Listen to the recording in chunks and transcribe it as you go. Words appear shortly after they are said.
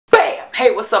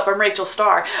Hey, what's up? I'm Rachel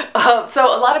Star.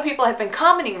 So a lot of people have been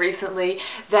commenting recently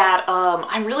that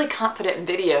I'm really confident in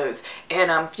videos,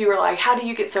 and you were like, how do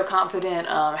you get so confident?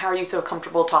 How are you so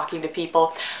comfortable talking to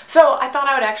people? So I thought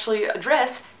I would actually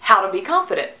address how to be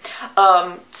confident.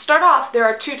 Start off, there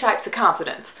are two types of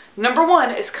confidence. Number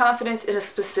one is confidence in a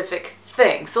specific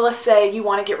thing. So let's say you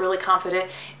want to get really confident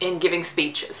in giving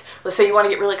speeches. Let's say you want to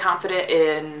get really confident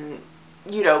in,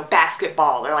 you know,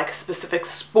 basketball or like a specific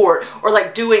sport, or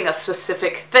like doing a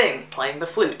specific thing, playing the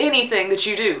flute, anything that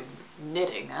you do,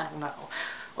 knitting, I don't know,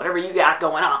 whatever you got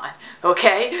going on,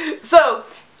 okay? So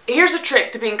here's a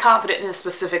trick to being confident in a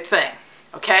specific thing,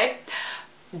 okay?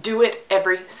 Do it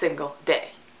every single day.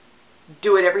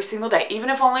 Do it every single day, even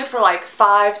if only for like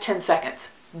 5-10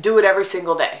 seconds. Do it every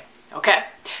single day, okay?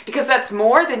 Because that's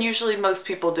more than usually most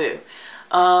people do.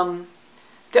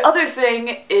 The other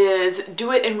thing is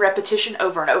do it in repetition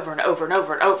over and over and over and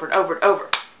over and over and over and over.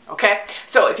 Okay?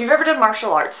 So if you've ever done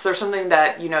martial arts, there's something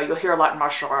that, you know, you'll hear a lot in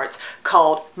martial arts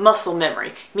called muscle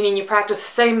memory, meaning you practice the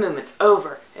same movements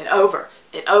over and over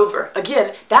and over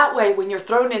again. That way, when you're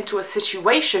thrown into a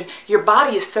situation, your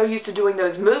body is so used to doing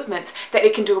those movements that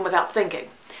it can do them without thinking.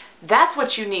 That's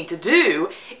what you need to do,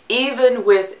 even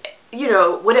with, you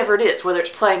know, whatever it is, whether it's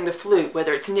playing the flute,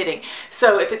 whether it's knitting.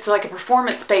 So if it's like a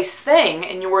performance-based thing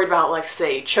and you're worried about, like,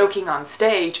 say, choking on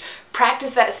stage,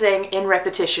 practice that thing in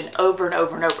repetition over and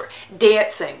over and over.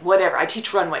 Dancing, whatever. I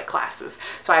teach runway classes,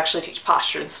 so I actually teach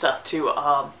posture and stuff to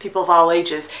people of all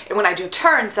ages. And when I do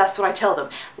turns, that's what I tell them.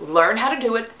 Learn how to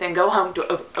do it, then go home, do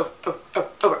it over, over, over, over,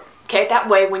 over. Okay? That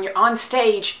way, when you're on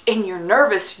stage and you're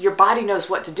nervous, your body knows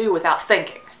what to do without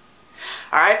thinking.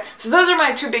 Alright, so those are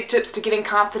my two big tips to getting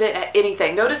confident at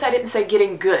anything. Notice I didn't say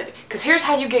getting good, because here's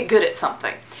how you get good at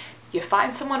something. You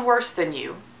find someone worse than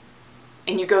you,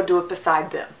 and you go do it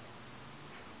beside them.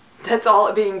 That's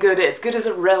all being good is. Good is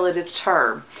a relative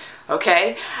term,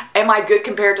 okay? Am I good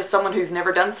compared to someone who's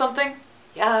never done something?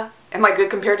 Yeah. Am I good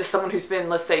compared to someone who's been,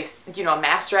 let's say, you know, a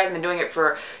master at it and been doing it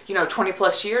for, you know, 20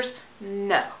 plus years?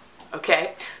 No.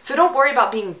 Okay? So don't worry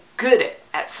about being good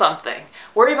at something.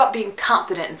 Worry about being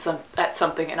confident at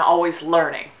something and always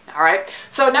learning. Alright?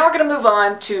 So now we're going to move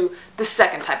on to the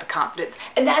second type of confidence,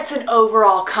 and that's an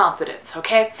overall confidence.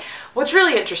 Okay? What's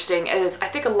really interesting is I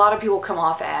think a lot of people come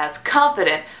off as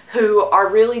confident who are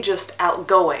really just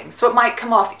outgoing. So it might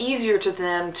come off easier to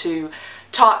them to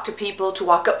talk to people, to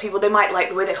walk up people. They might like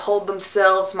the way they hold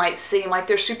themselves, might seem like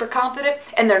they're super confident,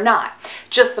 and they're not.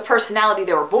 Just the personality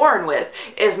they were born with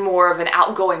is more of an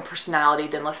outgoing personality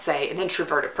than, let's say, an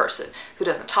introverted person who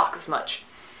doesn't talk as much.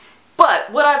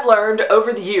 But what I've learned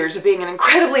over the years of being an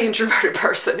incredibly introverted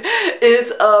person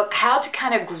is how to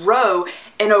kind of grow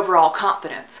an overall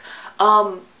confidence.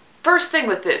 First thing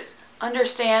with this,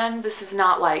 understand this is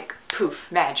not like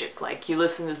poof, magic. Like you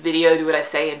listen to this video, do what I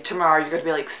say, and tomorrow you're going to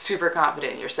be like super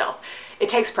confident in yourself. It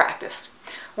takes practice.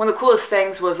 One of the coolest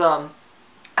things was I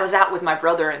was out with my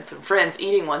brother and some friends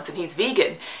eating once, and he's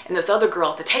vegan, and this other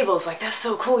girl at the table was like, that's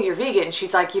so cool, you're vegan. And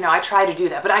she's like, you know, I tried to do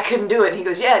that, but I couldn't do it. And he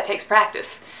goes, yeah, it takes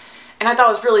practice. And I thought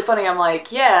it was really funny. I'm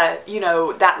like, yeah, you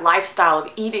know, that lifestyle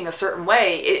of eating a certain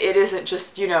way, it isn't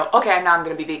just, you know, okay, now I'm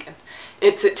going to be vegan.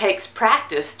 It takes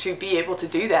practice to be able to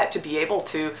do that, to be able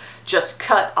to just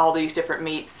cut all these different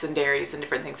meats and dairies and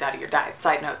different things out of your diet.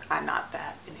 Side note, I'm not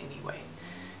that in any way,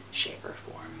 shape, or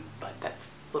form, but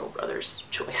that's little brother's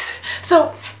choice.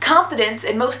 So confidence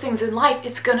in most things in life,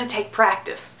 it's going to take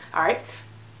practice, all right?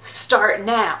 Start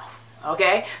now.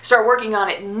 Okay? Start working on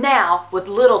it now with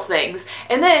little things.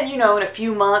 And then, you know, in a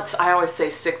few months, I always say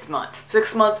 6 months.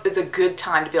 6 months is a good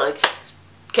time to be like,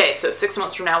 okay, so 6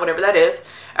 months from now, whatever that is,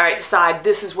 all right, decide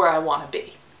this is where I want to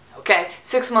be. Okay?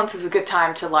 6 months is a good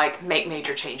time to like make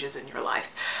major changes in your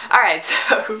life. All right,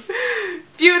 so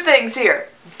few things here.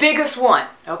 Biggest one,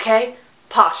 okay?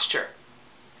 Posture.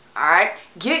 Alright?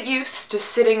 Get used to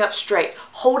sitting up straight,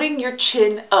 holding your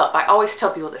chin up. I always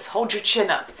tell people this, hold your chin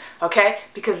up, okay?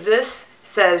 Because this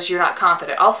says you're not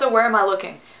confident. Also, where am I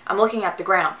looking? I'm looking at the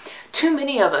ground. Too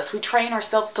many of us, we train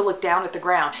ourselves to look down at the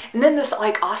ground. And then this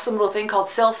like awesome little thing called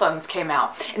cell phones came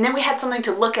out. And then we had something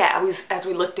to look at as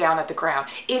we looked down at the ground.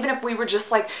 Even if we were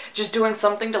just doing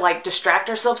something to like distract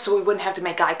ourselves so we wouldn't have to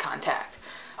make eye contact.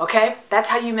 Okay? That's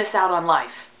how you miss out on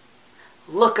life.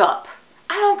 Look up.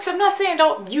 I'm not saying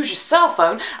don't use your cell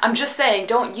phone. I'm just saying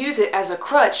don't use it as a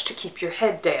crutch to keep your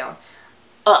head down.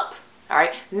 Up.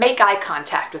 Alright? Make eye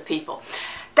contact with people.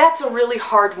 That's a really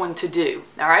hard one to do.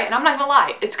 Alright? And I'm not going to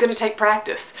lie. It's going to take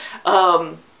practice.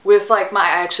 with like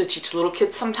I actually teach little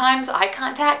kids sometimes eye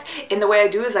contact, and the way I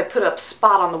do is I put a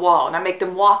spot on the wall and I make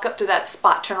them walk up to that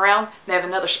spot, turn around, and they have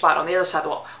another spot on the other side of the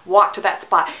wall. Walk to that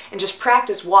spot and just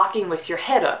practice walking with your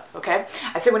head up, okay?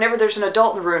 I say whenever there's an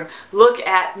adult in the room, look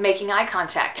at making eye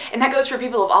contact. And that goes for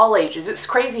people of all ages. It's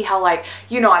crazy how, like,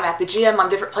 you know, I'm at the gym, I'm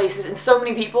different places, and so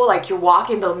many people, like, you're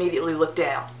walking, they'll immediately look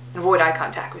down and avoid eye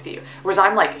contact with you. Whereas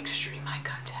I'm like extreme eye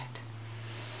contact,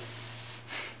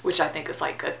 which I think is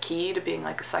like a key to being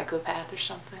like a psychopath or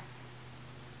something.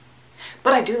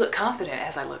 But I do look confident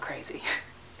as I look crazy.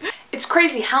 It's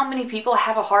crazy how many people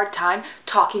have a hard time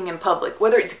talking in public,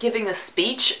 whether it's giving a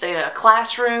speech in a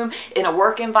classroom, in a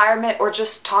work environment, or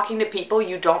just talking to people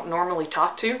you don't normally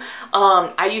talk to.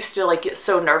 I used to like get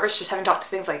so nervous just having talked to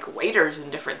things like waiters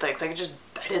and different things. I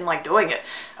didn't like doing it,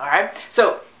 all right?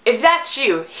 So if that's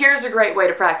you, here's a great way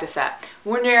to practice that.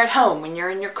 When you're at home, when you're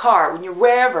in your car, when you're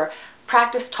wherever,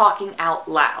 practice talking out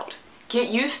loud. Get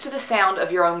used to the sound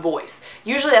of your own voice.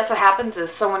 Usually that's what happens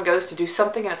is someone goes to do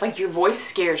something and it's like your voice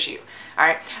scares you. All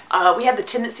right. We have the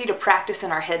tendency to practice in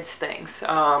our heads things.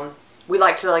 We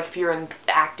like to, like, if you're in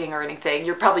acting or anything,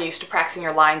 you're probably used to practicing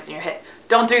your lines in your head.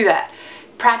 Don't do that.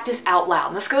 Practice out loud.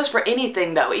 And this goes for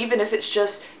anything though, even if it's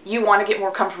just you want to get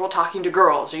more comfortable talking to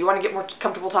girls or you want to get more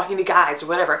comfortable talking to guys or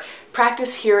whatever.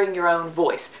 Practice hearing your own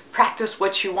voice. Practice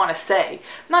what you want to say.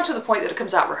 Not to the point that it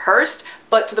comes out rehearsed,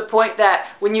 but to the point that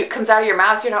when it comes out of your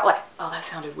mouth, you're not like, oh, that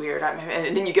sounded weird.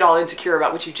 And then you get all insecure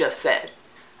about what you just said.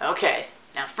 Okay,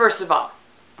 now first of all,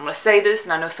 I'm going to say this,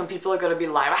 and I know some people are going to be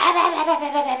like,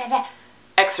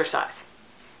 exercise.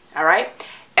 All right?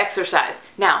 Exercise.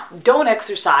 Now, don't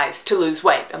exercise to lose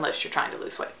weight, unless you're trying to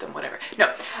lose weight, then whatever.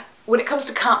 No, when it comes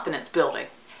to confidence building,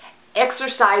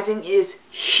 exercising is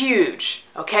huge,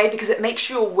 okay? Because it makes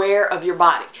you aware of your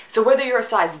body. So whether you're a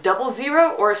size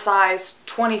 00 or a size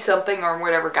 20 something or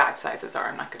whatever guy sizes are,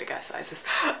 I'm not good at guy sizes,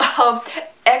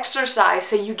 exercise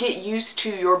so you get used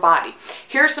to your body.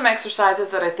 Here are some exercises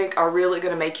that I think are really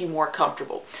going to make you more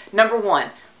comfortable. Number one,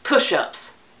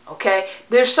 push-ups. Okay,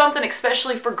 there's something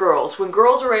especially for girls. When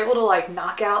girls are able to like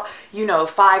knock out, you know,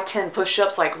 5, 10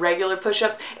 push-ups, like regular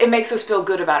push-ups, it makes us feel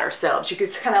good about ourselves. You can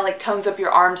kind of like tones up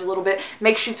your arms a little bit,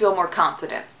 makes you feel more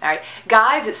confident. All right,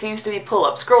 guys, it seems to be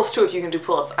pull-ups. Girls too, if you can do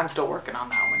pull-ups. I'm still working on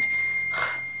that one.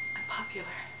 I'm popular.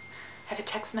 I have a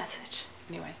text message.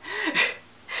 Anyway,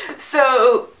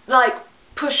 so like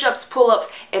push-ups,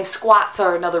 pull-ups, and squats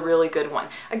are another really good one.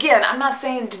 Again, I'm not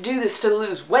saying to do this to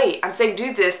lose weight. I'm saying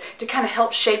do this to kind of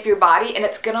help shape your body, and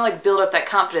it's gonna like build up that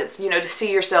confidence, you know, to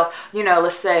see yourself, you know,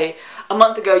 let's say a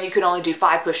month ago you could only do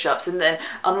 5 push-ups, and then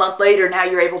a month later now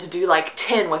you're able to do like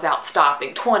 10 without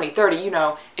stopping, 20, 30, you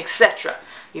know, etc.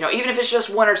 You know, even if it's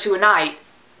just 1 or 2 a night,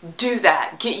 do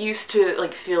that. Get used to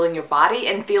like feeling your body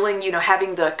and feeling, you know,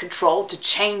 having the control to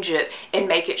change it and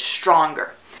make it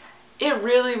stronger. It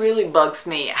really, really bugs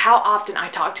me how often I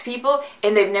talk to people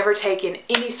and they've never taken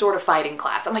any sort of fighting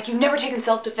class. I'm like, you've never taken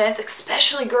self-defense,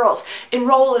 especially girls.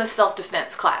 Enroll in a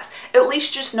self-defense class. At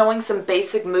least just knowing some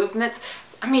basic movements.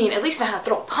 I mean, at least know how to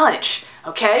throw a punch,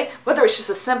 okay? Whether it's just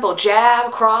a simple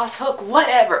jab, cross, hook,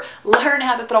 whatever. Learn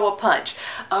how to throw a punch.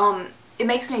 It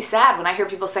makes me sad when I hear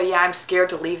people say, yeah, I'm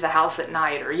scared to leave the house at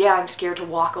night, or yeah, I'm scared to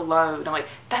walk alone. I'm like,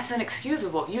 that's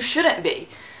inexcusable. You shouldn't be.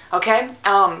 Okay,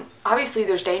 obviously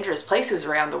there's dangerous places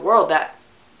around the world that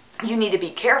you need to be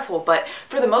careful, but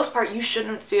for the most part you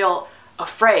shouldn't feel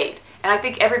afraid. And I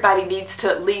think everybody needs to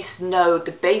at least know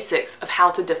the basics of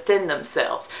how to defend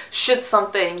themselves should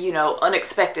something, you know,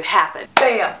 unexpected happen.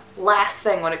 Bam! Last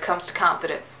thing when it comes to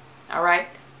confidence, all right?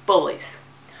 Bullies.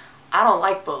 I don't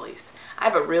like bullies. I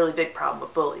have a really big problem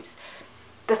with bullies.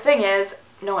 The thing is,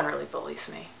 no one really bullies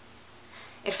me.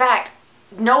 In fact,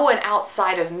 no one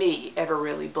outside of me ever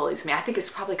really bullies me. I think it's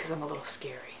probably because I'm a little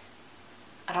scary.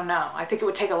 I don't know. I think it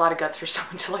would take a lot of guts for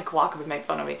someone to like walk up and make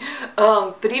fun of me.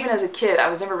 But even as a kid, I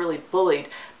was never really bullied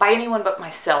by anyone but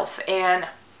myself. And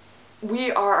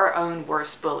we are our own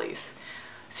worst bullies.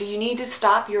 So you need to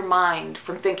stop your mind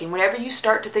from thinking. Whenever you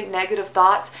start to think negative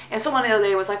thoughts, and someone the other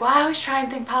day was like, well, I always try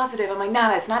and think positive. I'm like,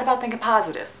 no, it's not about thinking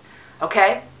positive.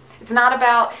 Okay? It's not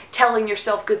about telling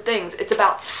yourself good things. It's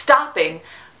about stopping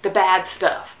the bad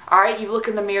stuff. Alright, you look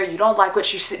in the mirror, you don't like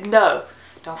what you see. No,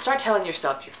 don't start telling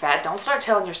yourself you're fat. Don't start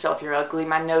telling yourself you're ugly.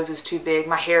 My nose is too big.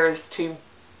 My hair is too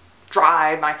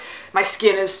dry. My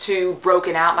skin is too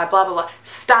broken out. My blah, blah, blah.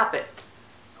 Stop it.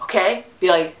 Okay? Be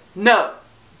like, no.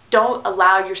 Don't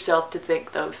allow yourself to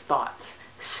think those thoughts.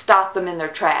 Stop them in their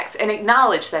tracks and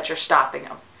acknowledge that you're stopping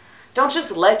them. Don't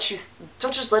just let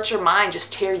your mind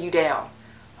just tear you down.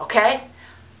 Okay?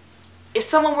 If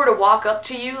someone were to walk up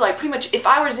to you, like pretty much if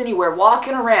I was anywhere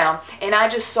walking around and I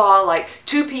just saw like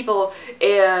 2 people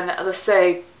in, let's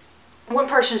say, one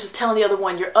person is just telling the other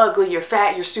one, you're ugly, you're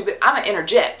fat, you're stupid, I'm going to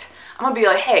interject. I'm going to be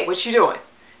like, hey, what you doing?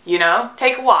 You know,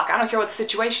 take a walk. I don't care what the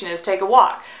situation is, take a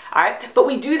walk. All right? But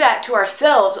we do that to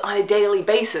ourselves on a daily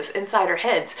basis inside our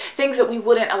heads. Things that we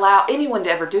wouldn't allow anyone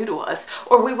to ever do to us,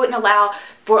 or we wouldn't allow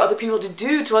for other people to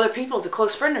do to other people as a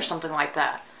close friend or something like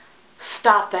that.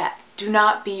 Stop that. Do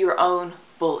not be your own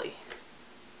bully.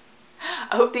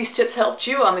 I hope these tips helped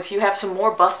you. If you have some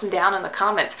more, bust them down in the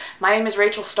comments. My name is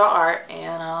Rachel Star,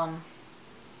 and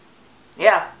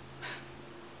yeah.